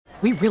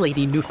We really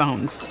need new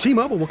phones.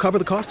 T-Mobile will cover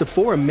the cost of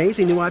 4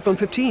 amazing new iPhone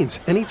 15s,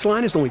 and each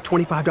line is only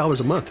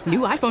 $25 a month. New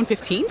iPhone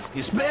 15s?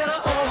 It's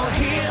better over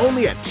here.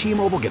 Only at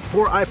T-Mobile, get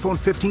 4 iPhone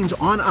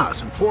 15s on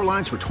us and 4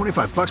 lines for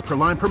 $25 per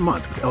line per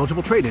month with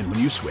eligible trade-in when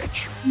you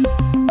switch.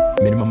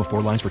 Minimum of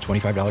 4 lines for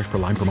 $25 per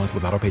line per month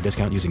with autopay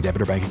discount using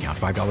debit or bank account.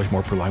 $5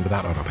 more per line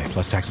without autopay,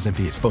 plus taxes and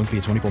fees. Phone fee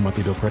at 24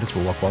 monthly bill credits for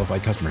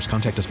well-qualified customers.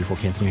 Contact us before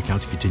canceling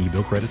account to continue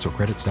bill credits or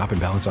credit stop and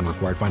balance on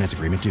required finance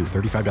agreement due.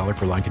 $35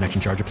 per line connection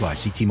charge applies.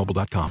 See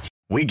T-Mobile.com.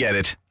 We get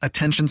it.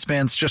 Attention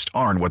spans just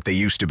aren't what they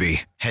used to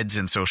be. Heads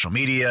in social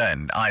media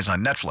and eyes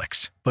on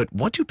Netflix. But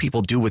what do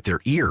people do with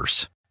their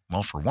ears?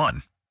 Well, for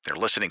one, they're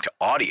listening to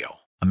audio.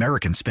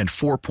 Americans spend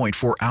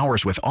 4.4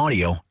 hours with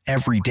audio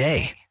every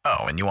day.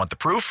 Oh, and you want the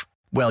proof?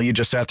 Well, you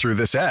just sat through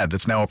this ad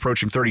that's now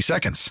approaching 30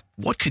 seconds.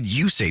 What could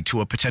you say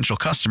to a potential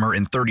customer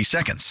in 30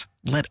 seconds?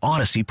 Let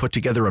Odyssey put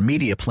together a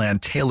media plan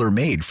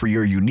tailor-made for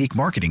your unique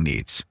marketing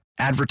needs.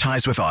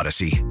 Advertise with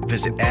Odyssey.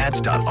 Visit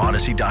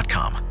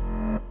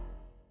ads.odyssey.com.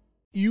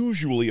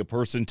 Usually a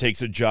person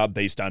takes a job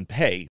based on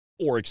pay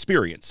or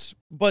experience.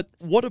 But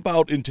what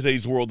about in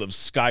today's world of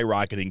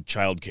skyrocketing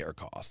childcare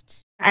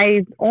costs?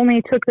 I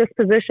only took this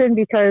position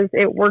because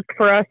it worked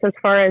for us as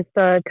far as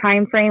the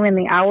time frame and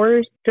the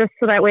hours, just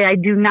so that way I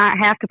do not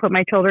have to put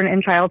my children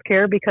in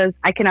childcare because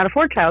I cannot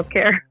afford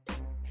childcare.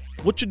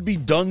 What should be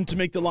done to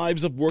make the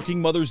lives of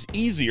working mothers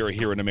easier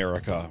here in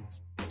America?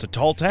 It's a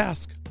tall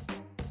task.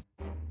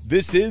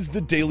 This is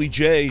the Daily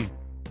J.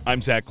 I'm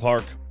Zach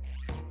Clark.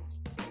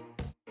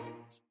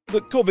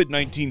 The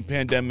COVID-19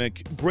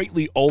 pandemic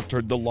greatly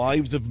altered the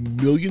lives of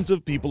millions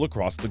of people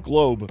across the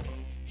globe.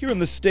 Here in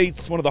the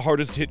States, one of the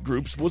hardest hit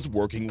groups was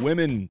working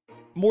women.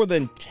 More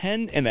than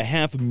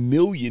 10.5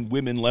 million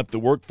women left the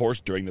workforce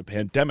during the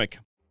pandemic.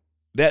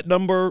 That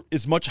number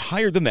is much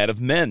higher than that of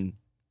men.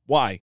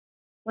 Why?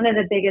 One of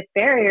the biggest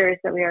barriers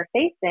that we are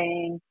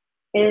facing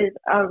is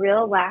a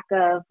real lack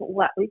of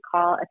what we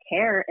call a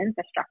care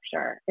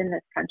infrastructure in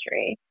this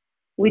country.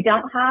 We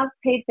don't have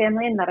paid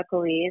family and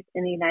medical leave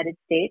in the United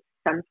States.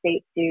 Some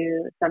states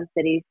do, some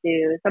cities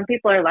do. Some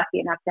people are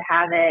lucky enough to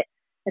have it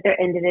at their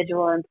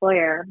individual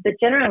employer. But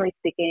generally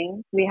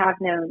speaking, we have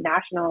no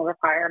national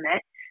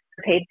requirement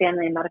for paid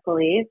family and medical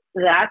leave.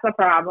 That's a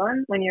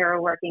problem when you're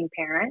a working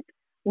parent.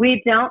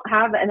 We don't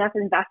have enough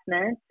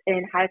investments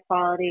in high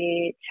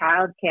quality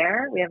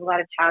childcare. We have a lot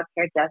of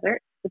childcare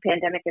deserts. The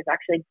pandemic has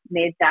actually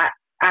made that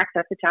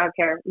access to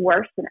childcare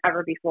worse than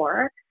ever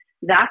before.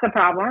 That's a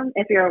problem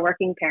if you're a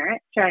working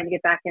parent trying to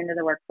get back into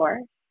the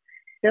workforce.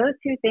 Those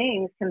two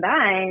things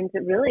combined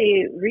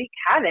really wreak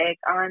havoc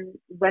on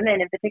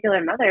women, in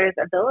particular mothers'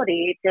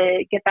 ability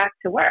to get back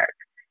to work.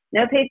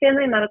 No paid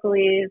family and medical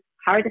leave,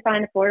 hard to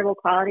find affordable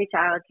quality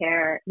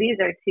childcare. These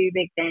are two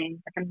big things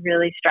that can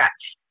really stretch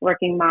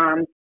working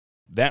moms.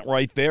 That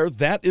right there,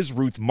 that is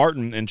Ruth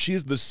Martin, and she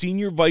is the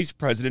Senior Vice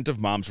President of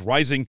Moms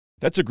Rising.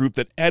 That's a group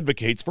that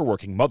advocates for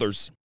working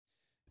mothers.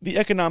 The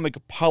Economic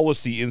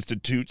Policy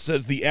Institute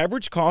says the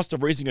average cost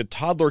of raising a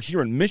toddler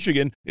here in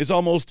Michigan is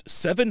almost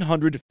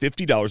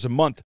 $750 a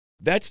month.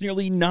 That's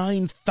nearly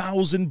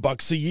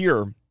 $9,000 a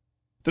year.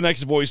 The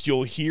next voice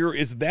you'll hear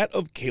is that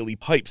of Kaylee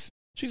Pipes.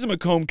 She's a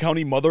Macomb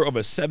County mother of a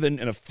 7- and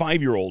a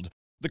 5-year-old.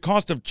 The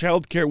cost of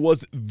childcare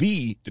was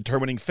the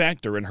determining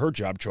factor in her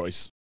job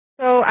choice.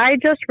 So I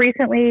just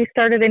recently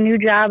started a new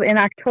job in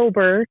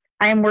October.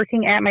 I am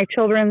working at my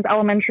children's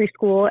elementary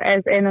school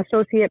as an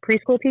associate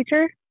preschool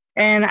teacher.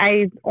 And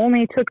I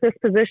only took this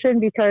position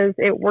because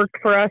it worked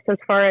for us as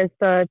far as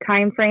the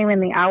time frame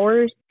and the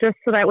hours, just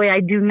so that way I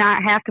do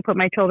not have to put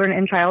my children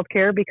in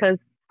childcare because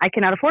I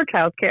cannot afford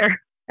childcare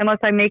unless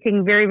I'm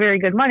making very, very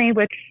good money,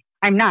 which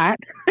I'm not.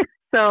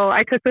 So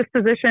I took this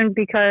position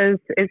because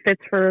it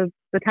fits for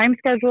the time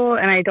schedule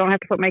and I don't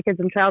have to put my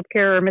kids in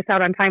childcare or miss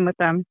out on time with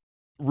them.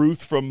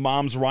 Ruth from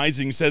Moms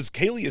Rising says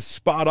Kaylee is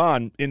spot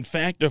on. In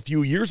fact, a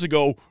few years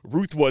ago,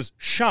 Ruth was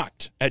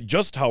shocked at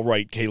just how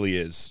right Kaylee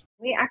is.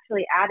 We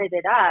actually added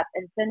it up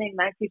and sending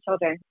my two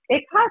children.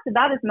 It cost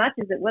about as much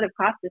as it would have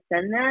cost to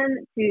send them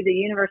to the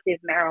University of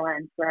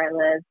Maryland, where I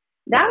live.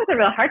 That was a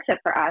real hardship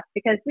for us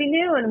because we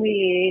knew when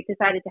we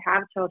decided to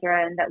have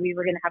children that we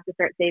were going to have to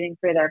start saving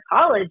for their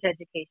college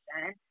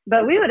education.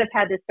 But we would have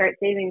had to start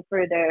saving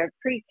for their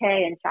pre-K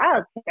and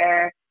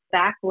childcare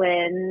back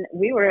when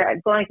we were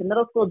going to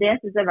middle school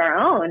dances of our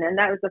own. And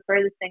that was the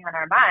furthest thing on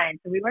our mind.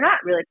 So we were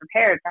not really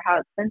prepared for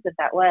how expensive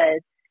that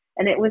was.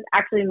 And it was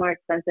actually more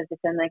expensive to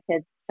send my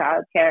kids to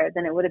childcare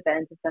than it would have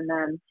been to send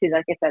them to,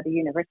 like I said, the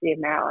University of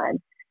Maryland.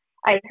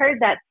 I heard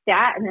that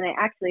stat and then I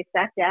actually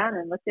sat down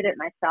and looked at it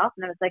myself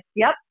and I was like,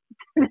 yep,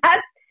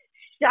 that's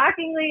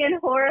shockingly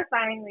and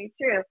horrifyingly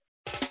true.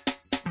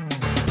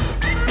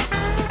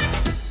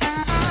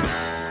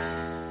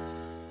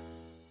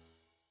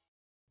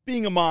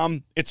 Being a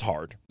mom, it's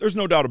hard. There's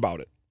no doubt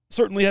about it.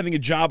 Certainly having a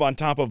job on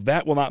top of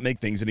that will not make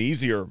things any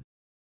easier.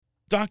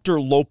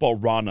 Dr. Lopa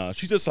Rana,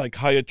 she's a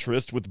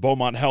psychiatrist with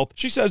Beaumont Health.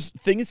 She says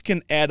things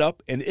can add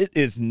up and it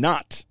is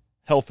not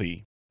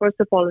healthy. First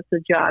of all, it's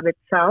the job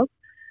itself.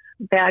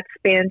 That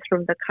spans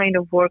from the kind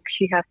of work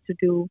she has to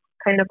do,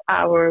 kind of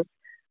hours,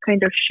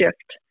 kind of shift.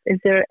 Is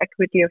there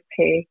equity of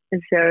pay?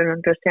 Is there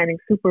an understanding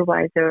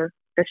supervisor?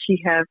 Does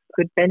she have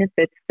good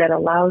benefits that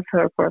allows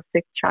her for a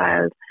sick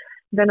child?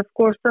 Then, of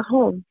course, the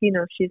home.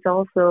 She's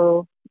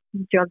also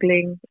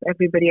juggling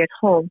everybody at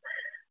home.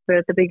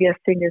 But the biggest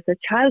thing is the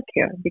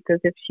childcare, because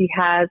if she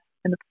has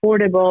an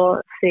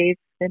affordable, safe,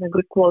 and a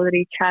good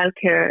quality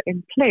childcare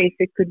in place,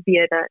 it could be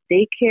at a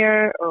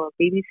daycare or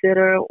a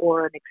babysitter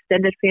or an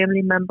extended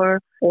family member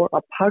or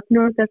a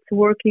partner that's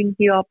working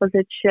the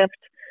opposite shift.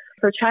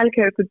 So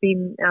childcare could be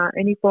in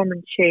any form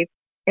and shape.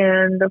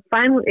 And the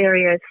final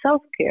area is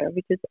self-care,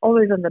 which is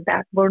always on the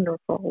back burner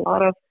for a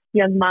lot of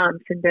young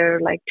moms in their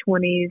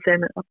 20s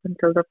and up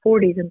until their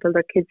 40s, until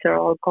their kids are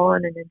all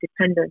gone and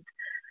independent.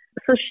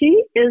 So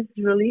she is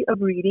really a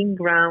breeding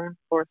ground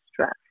for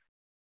stress.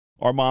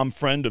 Our mom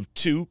friend of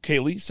two,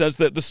 Kaylee, says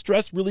that the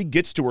stress really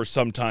gets to her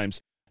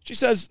sometimes. She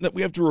says that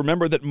we have to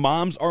remember that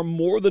moms are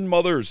more than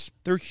mothers.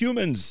 They're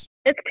humans.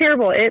 It's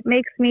terrible. It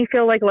makes me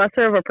feel like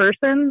lesser of a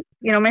person.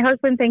 My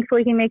husband,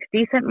 thankfully, he makes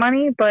decent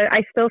money, but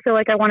I still feel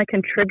like I want to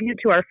contribute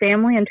to our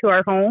family and to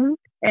our home.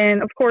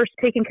 And of course,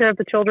 taking care of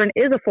the children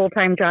is a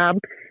full-time job,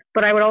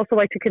 but I would also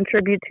like to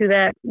contribute to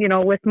that,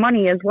 with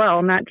money as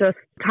well, not just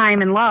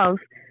time and love.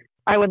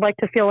 I would like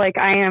to feel like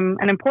I am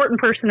an important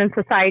person in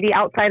society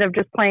outside of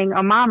just playing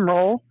a mom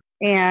role.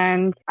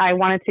 And I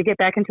wanted to get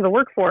back into the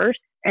workforce.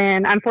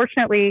 And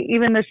unfortunately,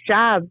 even this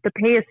job, the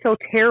pay is so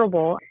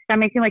terrible. I'm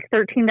making like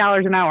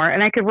 $13 an hour,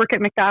 and I could work at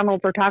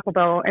McDonald's or Taco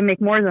Bell and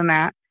make more than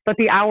that. But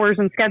the hours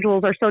and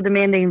schedules are so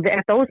demanding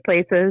at those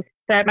places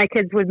that my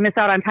kids would miss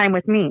out on time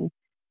with me.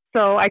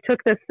 So I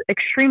took this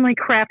extremely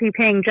crappy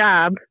paying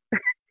job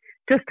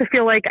just to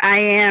feel like I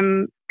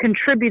am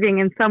contributing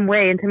in some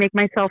way and to make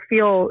myself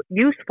feel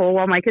useful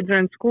while my kids are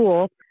in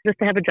school, just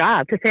to have a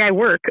job, to say I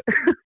work.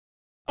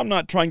 I'm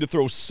not trying to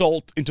throw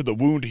salt into the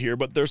wound here,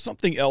 but there's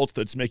something else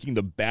that's making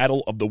the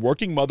battle of the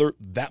working mother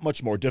that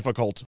much more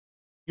difficult.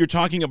 You're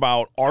talking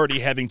about already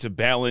having to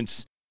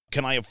balance,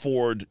 can I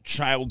afford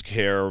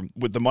childcare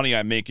with the money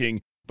I'm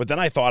making? But then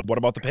I thought, what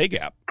about the pay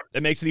gap?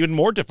 That makes it even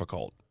more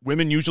difficult.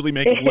 Women usually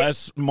make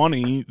less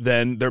money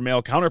than their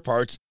male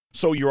counterparts.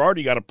 So you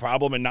already got a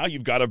problem, and now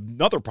you've got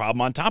another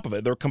problem on top of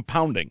it. They're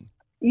compounding.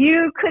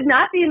 You could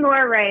not be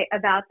more right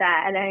about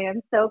that, and I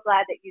am so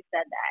glad that you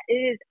said that. It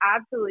is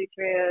absolutely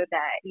true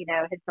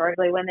that,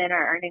 historically women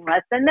are earning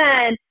less than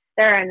men.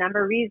 There are a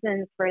number of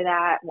reasons for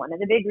that. One of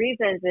the big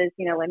reasons is,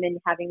 women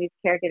having these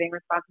caregiving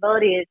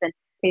responsibilities and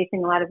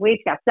facing a lot of wage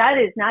gaps. That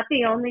is not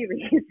the only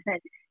reason, to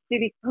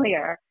be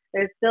clear.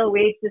 There's still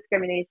wage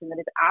discrimination that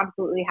is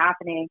absolutely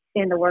happening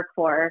in the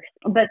workforce.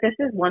 But this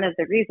is one of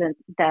the reasons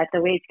that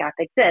the wage gap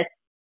exists.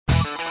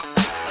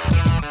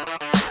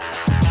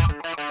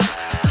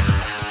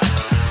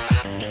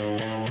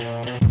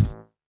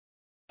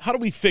 How do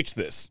we fix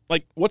this?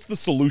 What's the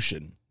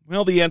solution?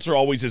 Well, the answer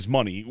always is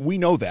money. We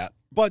know that.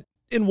 But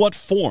in what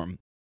form?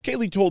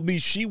 Kaylee told me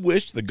she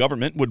wished the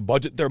government would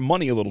budget their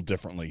money a little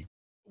differently.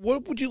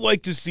 What would you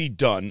like to see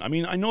done? I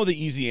mean, I know the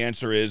easy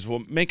answer is,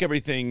 make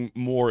everything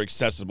more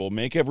accessible,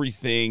 make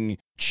everything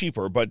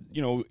cheaper. But,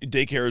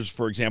 daycares,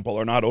 for example,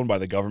 are not owned by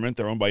the government.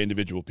 They're owned by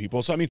individual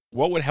people. So,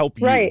 what would help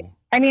you? Right.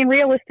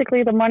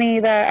 Realistically, the money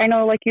that I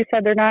know, like you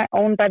said, they're not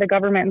owned by the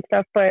government and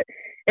stuff. But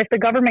if the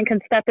government can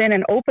step in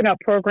and open up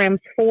programs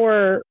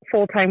for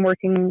full-time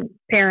working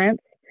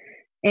parents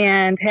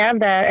and have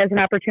that as an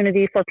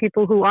opportunity for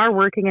people who are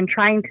working and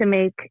trying to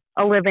make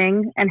a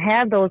living and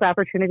have those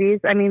opportunities.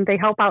 They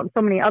help out in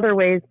so many other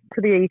ways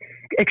to the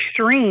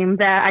extreme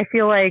that I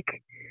feel like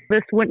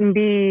this wouldn't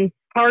be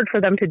hard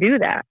for them to do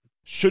that.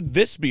 Should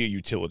this be a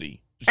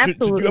utility?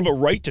 Absolutely. Should you have a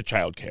right to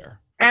childcare?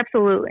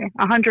 Absolutely,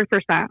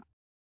 100%.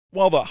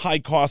 While the high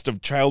cost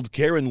of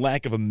childcare and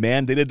lack of a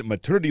mandated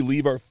maternity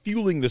leave are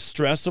fueling the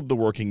stress of the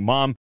working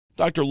mom,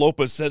 Dr.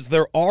 Lopez says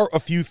there are a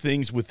few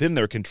things within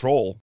their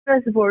control.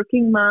 As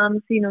working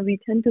moms, we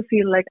tend to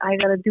feel like I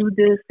got to do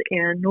this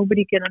and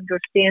nobody can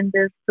understand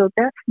this. So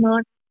that's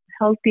not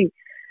healthy.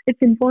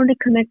 It's important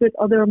to connect with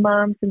other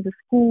moms in the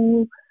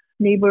school,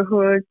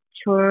 neighborhood,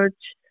 church,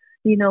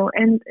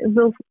 and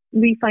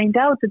we find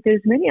out that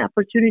there's many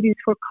opportunities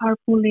for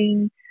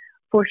carpooling,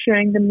 for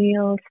sharing the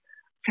meals,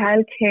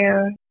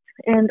 childcare,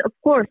 and of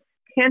course,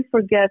 can't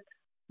forget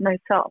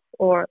myself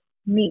or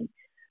me.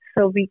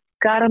 So we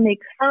gotta make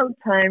some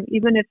time,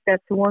 even if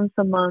that's once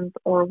a month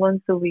or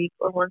once a week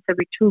or once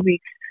every 2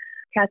 weeks,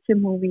 catch a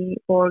movie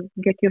or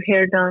get your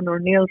hair done or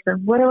nails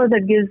done, whatever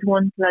that gives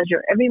one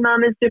pleasure. Every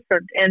mom is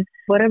different, and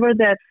whatever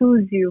that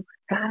soothes you,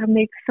 gotta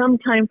make some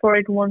time for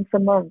it once a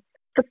month.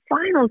 The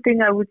final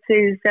thing I would say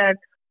is that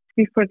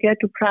we forget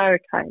to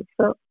prioritize.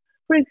 So,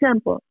 for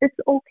example, it's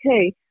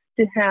okay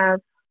to have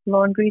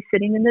laundry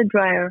sitting in the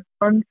dryer,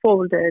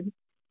 unfolded,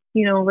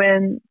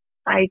 when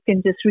I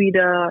can just read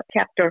a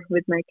chapter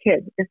with my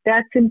kid. If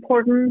that's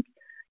important,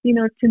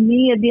 to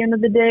me at the end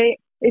of the day,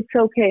 it's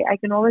okay. I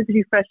can always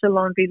refresh the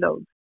laundry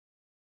load.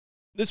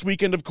 This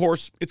weekend, of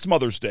course, it's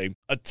Mother's Day,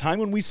 a time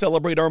when we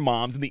celebrate our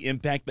moms and the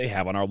impact they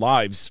have on our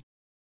lives.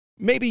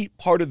 Maybe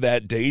part of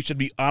that day should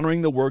be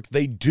honoring the work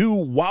they do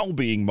while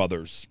being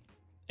mothers.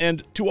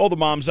 And to all the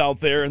moms out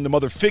there and the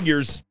mother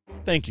figures,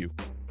 Thank you.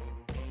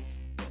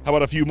 How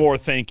about a few more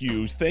thank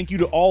yous? Thank you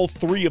to all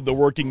three of the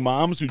working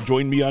moms who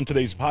joined me on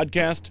today's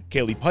podcast,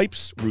 Kaylee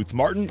Pipes, Ruth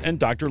Martin, and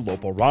Dr.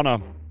 Lopo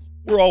Rana.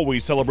 We're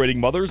always celebrating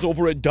mothers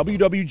over at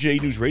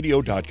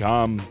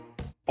wwjnewsradio.com.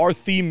 Our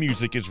theme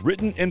music is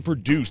written and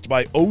produced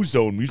by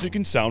Ozone Music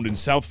and Sound in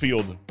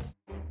Southfield.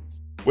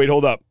 Wait,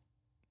 hold up.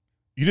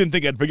 You didn't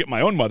think I'd forget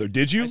my own mother,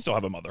 did you? I still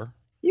have a mother.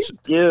 You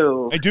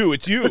do. I do.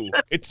 It's you.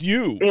 It's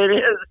you. It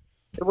is.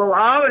 It will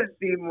always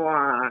be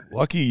moi.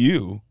 Lucky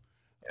you.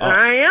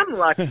 I am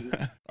lucky.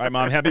 All right,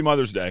 Mom. Happy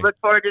Mother's Day. Look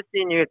forward to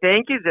seeing you.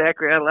 Thank you,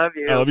 Zachary. I love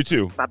you. I love you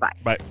too. Bye-bye.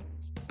 Bye.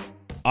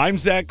 I'm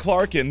Zach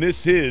Clark, and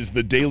this is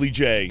The Daily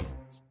J.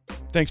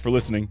 Thanks for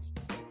listening.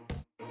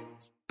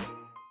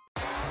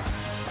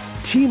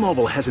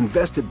 T-Mobile has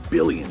invested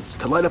billions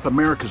to light up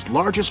America's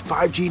largest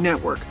 5G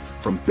network,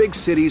 from big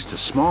cities to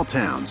small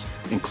towns,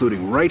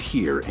 including right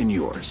here in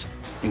yours.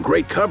 And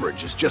great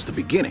coverage is just the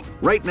beginning.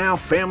 Right now,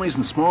 families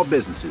and small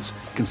businesses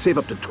can save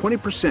up to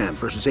 20%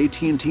 versus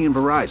AT&T and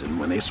Verizon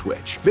when they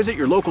switch. Visit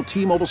your local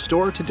T-Mobile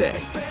store today.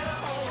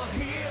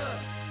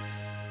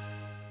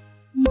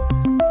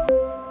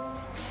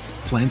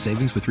 Plan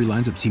savings with 3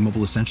 lines of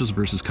T-Mobile Essentials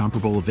versus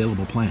comparable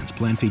available plans.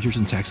 Plan features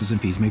and taxes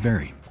and fees may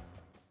vary.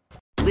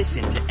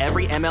 Listen to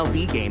every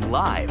MLB game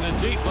live. In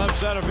the deep left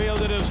center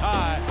field, it is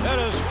high, it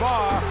is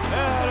far,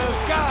 it is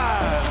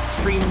gone.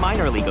 Stream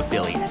minor league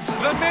affiliates.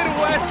 The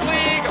Midwest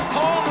League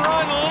home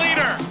run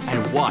leader.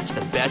 And watch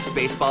the best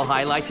baseball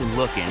highlights and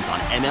look-ins on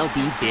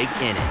MLB Big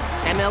Inning.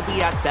 MLB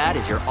At Bat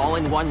is your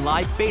all-in-one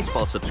live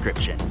baseball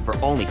subscription for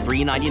only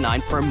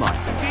 $3.99 per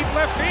month. Deep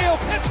left field,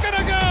 it's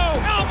gonna go.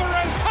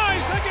 Alvarez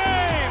ties the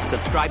game.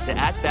 Subscribe to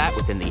At Bat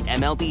within the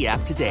MLB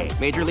app today.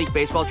 Major League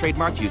Baseball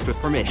trademarks used with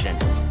permission.